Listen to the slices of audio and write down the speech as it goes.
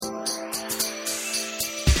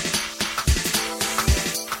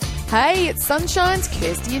Hey, it's Sunshine's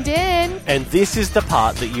Kirsty and Dan. And this is the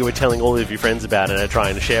part that you were telling all of your friends about and are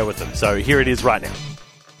trying to share with them. So here it is right now.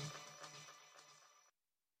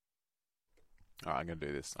 All right, I'm going to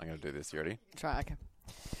do this. You ready? Try, okay.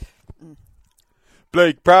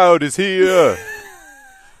 Blake Proud is here.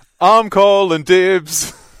 I'm calling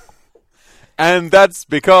dibs. And that's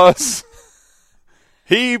because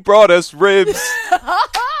he brought us ribs.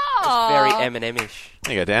 Very Eminem-ish.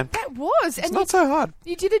 There you go, Dan. That was. It's not so hard.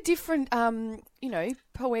 You did a different,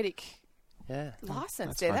 poetic Yeah. license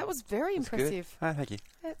That's there. fine. That was very impressive. Oh, thank you.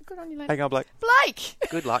 Good on you, lady. Hang on, Blake. Blake!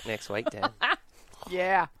 Good luck next week, Dan.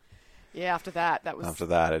 Yeah. Yeah, after that was... After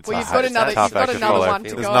that, it's Well, you've tough. got another- It's tough you've got act to another follow. one to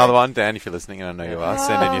There's go. another one, Dan, if you're listening, and I know you are.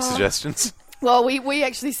 Send in your suggestions. Well, we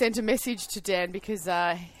actually sent a message to Dan because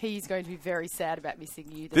he's going to be very sad about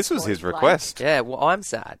missing you. This was his Blake. request. Yeah, well, I'm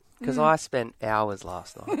sad because I spent hours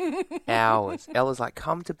last night. Hours. Ella's like,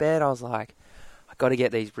 come to bed. I was like, I got to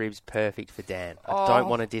get these ribs perfect for Dan. I don't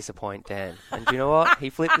want to disappoint Dan. And do you know what?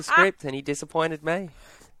 He flipped the script and he disappointed me.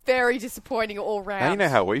 Very disappointing all round. Now you know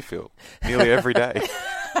how we feel nearly every day.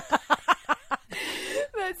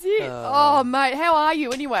 That's it. Oh, mate, how are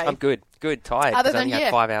you anyway? I'm good. Good. Tired. Other Because I only than-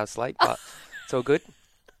 had 5 hours sleep, but it's all good.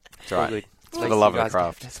 It's all right. Good. It's for the love of the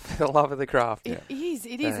craft. It's for the love of the craft. It is.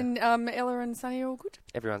 It is. And Ella and Sonny are all good?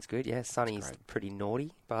 Everyone's good. Yeah, Sunny's pretty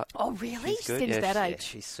naughty, but Oh, really? she's good. Since Yeah, that yeah, age?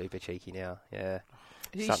 she's super cheeky now. Yeah,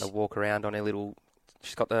 Who's starting to walk around on her little.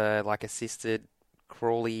 She's got the assisted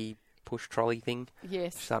crawly push trolley thing. She's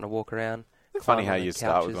Yes. starting to walk around. Funny climb how on the you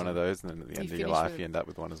start with couches one of and- those, and then at the end of your finish life, with- you end up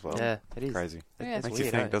with one as well. Yeah, it is. Crazy. Yeah. It's Makes you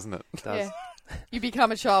weird, think, eh? doesn't it? It does. Yeah. You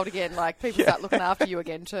become a child again. Like, people start looking after you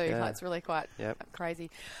again, too. Yeah. It's really quite Yep. crazy.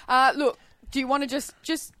 Look, do you want to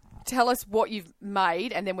just tell us what you've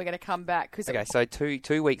made, and then we're going to come back? Cause Okay, so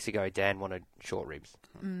two weeks ago, Dan wanted short ribs,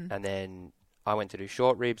 and then I went to do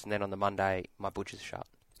short ribs, and then on the Monday, my butcher's shut.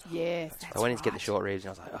 Yes, that's I went in to get the right. short ribs, and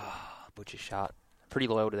I was like, oh, butcher's shut. Pretty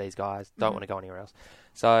loyal to these guys. Don't want to go anywhere else.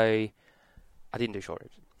 So I didn't do short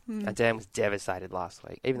ribs. And Dan was devastated last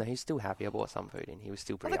week. Even though he's still happy, I bought some food in. He was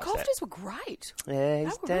still Well, pretty the upset. koftas were great. Yeah, he's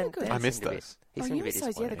were really good. Dan I missed seemed a bit- those. He Oh, seemed you a bit missed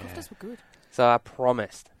those. Yeah, the disappointed. koftas were good. So I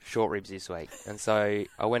promised short ribs this week. And so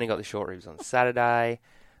I went and got the short ribs on Saturday.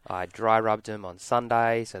 I dry rubbed them on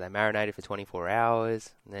Sunday, so they marinated for 24 hours.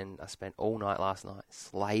 And then I spent all night last night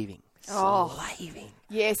slaving. Oh. Slaving.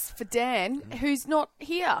 Yes, for Dan, who's not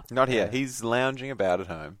here. Not here. He's lounging about at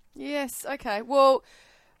home. Yes, okay. Well,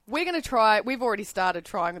 we're going to try. We've already started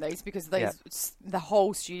trying these because the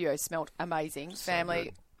whole studio smelt amazing. Family,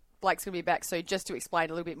 good. Blake's going to be back soon just to explain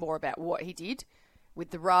a little bit more about what he did with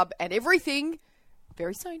the rub and everything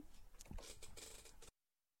very soon.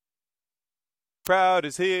 Proud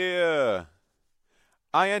is here.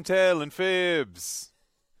 I ain't telling fibs.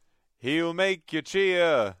 He'll make you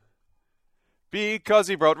cheer because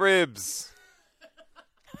he brought ribs.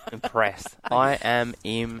 Impressed. I am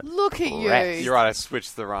impressed. Look at you. You're right, I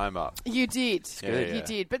switched the rhyme up. You did. good. You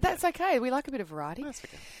did. But that's okay. We like a bit of variety. That's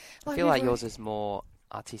okay. I feel like yours is more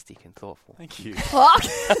artistic and thoughtful. Thank you.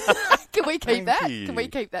 Can we keep Thank that? you. Can we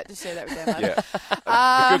keep that to share that with our mate?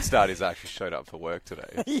 Yeah. The good start is I actually showed up for work today.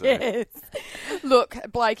 So. Yes. Look,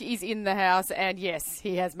 Blake is in the house, and yes,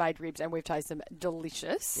 he has made ribs, and we've tasted them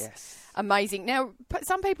delicious. Yes. Amazing. Now,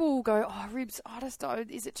 some people will go, oh, ribs, I just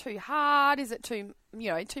don't, is it too hard? Is it too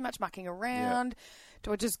much mucking around?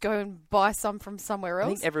 Do I just go and buy some from somewhere I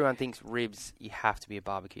else? think everyone thinks ribs, you have to be a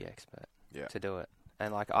barbecue expert Yeah. to do it.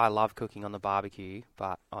 And I love cooking on the barbecue,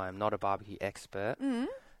 but I am not a barbecue expert.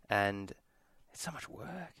 And it's so much work.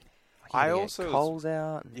 Like, I you gotta also get coals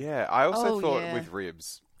out. And Yeah, I also Oh, thought yeah. with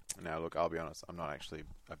ribs. Now, look, I'll be honest. I'm not actually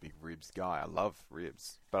a big ribs guy. I love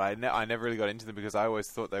ribs, but I never really got into them because I always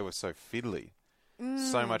thought they were so fiddly.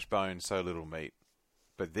 So much bone, so little meat.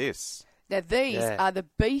 But this Now, these are the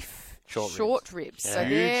beef short ribs. Yeah. So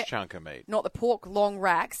they're huge chunk of meat. not the pork long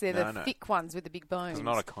racks. They're No, the no. thick ones with the big bones. I'm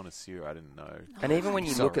not a connoisseur. I didn't know. And even when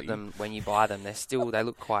you look at Sorry. them, when you buy them, they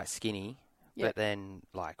look quite skinny. Yep. But then,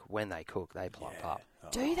 when they cook, they plump up.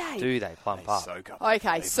 Do they? Do they plump up? Soak up Okay, the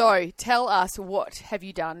flavour. so tell us, what have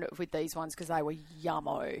you done with these ones? Because they were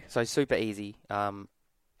yummo. So super easy.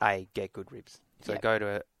 Get good ribs. So Yep. go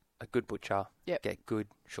to a good butcher. Yep. Get good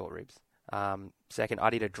short ribs. Second, I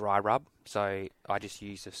did a dry rub. So I just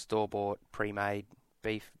used a store-bought, pre-made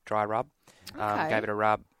beef dry rub. Okay. Gave it a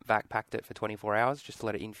rub, vac packed it for 24 hours just to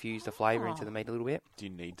let it infuse the flavour Oh. into the meat a little bit. Do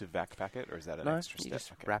you need to vac pack it, or is that an No, extra you step?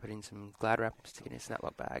 just Okay. wrap it in some Glad wrap, stick it in a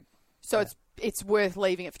Snaplock bag. So it's worth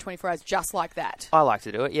leaving it for 24 hours just like that. I like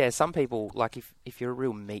to do it. Yeah, some people, if you're a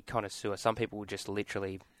real meat connoisseur, some people will just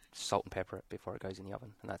literally salt and pepper it before it goes in the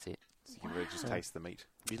oven, and that's it. So you can really just taste the meat.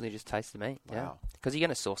 Usually just taste the meat, yeah. Wow. Because you're going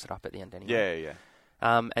to sauce it up at the end anyway. Yeah, yeah.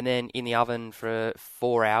 And then in the oven for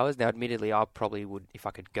 4 hours. Now, admittedly, I probably would, if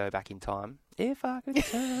I could go back in time, if I could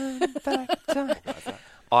turn back time,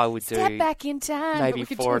 I would do Step back in time. but maybe we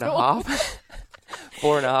could 4.5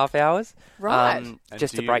 4.5 hours. Right.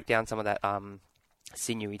 Just to break down some of that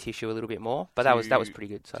sinewy tissue a little bit more. But that was pretty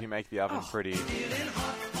good. So. Do you make the oven pretty?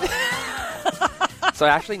 So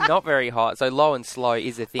actually not very hot. So low and slow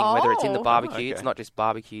is a thing, whether it's in the Oh. barbecue. Okay. It's not just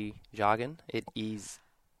barbecue jargon. It is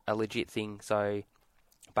a legit thing. So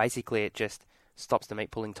basically it just stops the meat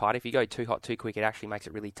pulling tight. If you go too hot too quick, it actually makes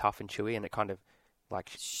it really tough and chewy, and it kind of like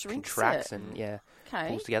Shrinks contracts it. and Okay.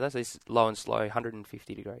 pulls together. So it's low and slow,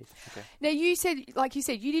 150 degrees. Okay. Now, you said,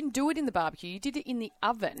 you didn't do it in the barbecue. You did it in the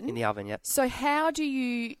oven. In the oven, yep. So how do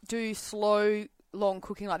you do slow, long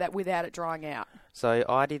cooking like that without it drying out? So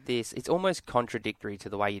I did this. It's almost contradictory to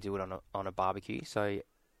the way you do it on a barbecue. So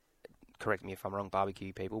correct me if I'm wrong,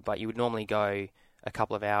 barbecue people, but you would normally go a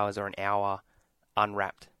couple of hours or an hour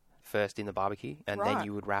unwrapped first in the barbecue, and then Right.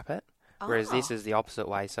 you would wrap it. Whereas this Ah. is the opposite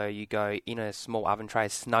way. So you go in a small oven tray,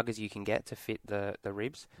 as snug as you can get to fit the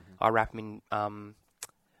ribs. I wrap them in,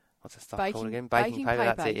 what's the stuff called again? Baking paper,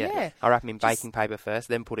 that's it, yeah. I wrap them in Just- baking paper first,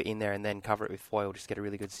 then put it in there and then cover it with foil, just get a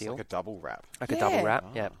really good It's seal. like a double wrap. Like a double Yeah. wrap,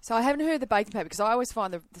 yeah. So I haven't heard of the baking paper because I always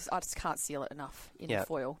find I just can't seal it enough in Yeah. the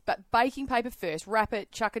foil. But baking paper first, wrap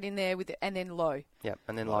it, chuck it in there with it, and then low. Yep,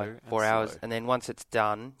 and then Low low, and 4 hours, slow. and then once it's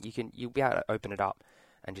done, you'll be able to open it up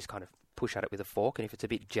and just kind of push at it with a fork. And if it's a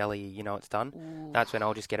bit jelly, you know it's done. That's when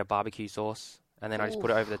I'll just get a barbecue sauce, and then I just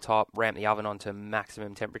put it over the top, ramp the oven on to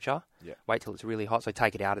maximum temperature. Yep. Wait till it's really hot, so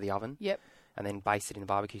take it out of the oven. Yep. And then baste it in the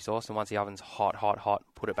barbecue sauce. And once the oven's hot,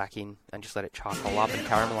 put it back in and just let it charcoal up and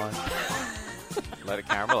caramelise. Let it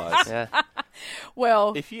caramelize. Yeah,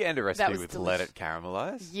 Well, If you end a That recipe was with delicious. let it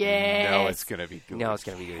caramelize, Yes. you know it's going to be good. no, it's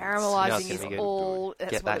going to be good. No, it's caramelising gonna is be good. all.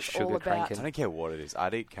 That's Get what that it's sugar all about. cranking. I don't care what it is.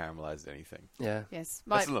 I'd eat caramelized anything. Yeah. Yes,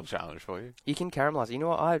 That's mate. a little challenge for you. You can caramelise. You know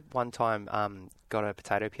what? I one time got a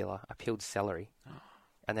potato peeler. I peeled celery,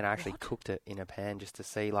 and then I actually cooked it in a pan just to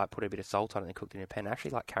see, like, put a bit of salt on it and cooked it in a pan. It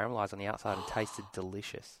actually, like, caramelised on the outside and tasted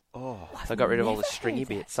delicious. Oh, So I got rid of all the never stringy heard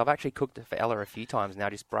that. bits. So I've actually cooked it for Ella a few times now,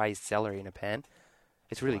 just braised celery in a pan.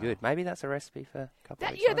 It's really good. Maybe that's a recipe for a couple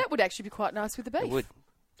of weeks. Yeah, that would actually be quite nice with the beef. It would.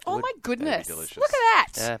 Oh would. my goodness! delicious. Look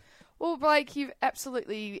at that. Yeah. Well, Blake, you've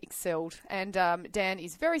absolutely excelled, and Dan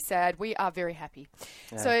is very sad. We are very happy.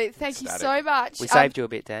 Yeah. So thank you Ecstatic. so much. We saved you a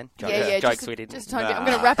bit, Dan. Yeah. Jokes just, we didn't. Just I'm Nah.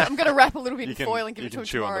 going to wrap. I'm going to wrap a little bit you in can, foil and give you it to can him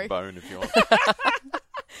chew tomorrow. on the bone if you want.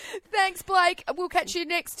 Thanks, Blake. We'll catch you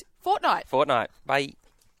next fortnight. Fortnight. Bye.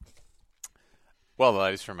 Well, the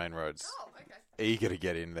latest from Main Roads. Eager to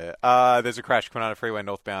get in there. There's a crash, Kwinana Freeway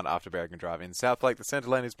northbound after Berrigan Drive in South Lake. The centre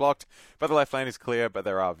lane is blocked, but the left lane is clear, but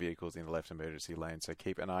there are vehicles in the left emergency lane, so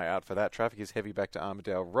keep an eye out for that. Traffic is heavy back to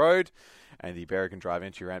Armadale Road, and the Berrigan Drive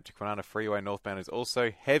entry ramp to Kwinana Freeway northbound is also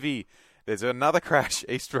heavy. There's another crash,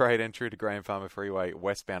 East Parade entry to Graham Farmer Freeway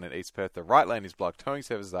westbound in East Perth. The right lane is blocked. Towing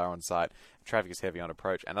services are on site. Traffic is heavy on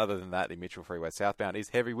approach. And other than that, the Mitchell Freeway southbound is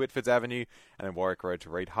heavy. Whitfords Avenue and then Warwick Road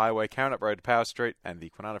to Reed Highway. Carrinup Road to Power Street. And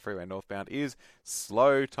the Kwinana Freeway northbound is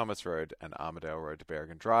slow. Thomas Road and Armadale Road to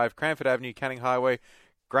Berrigan Drive. Cranford Avenue, Canning Highway.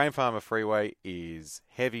 Graham Farmer Freeway is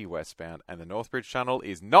heavy westbound, and the Northbridge Tunnel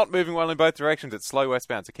is not moving well in both directions. It's slow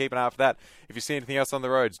westbound, so keep an eye out for that. If you see anything else on the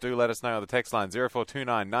roads, do let us know on the text line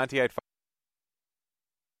 0429 98.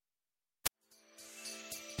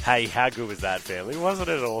 Hey, how good was that, family? Wasn't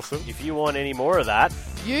it awesome? If you want any more of that,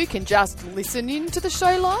 You can just listen in to the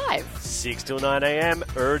show live. 6 till 9 a.m.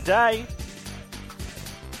 day.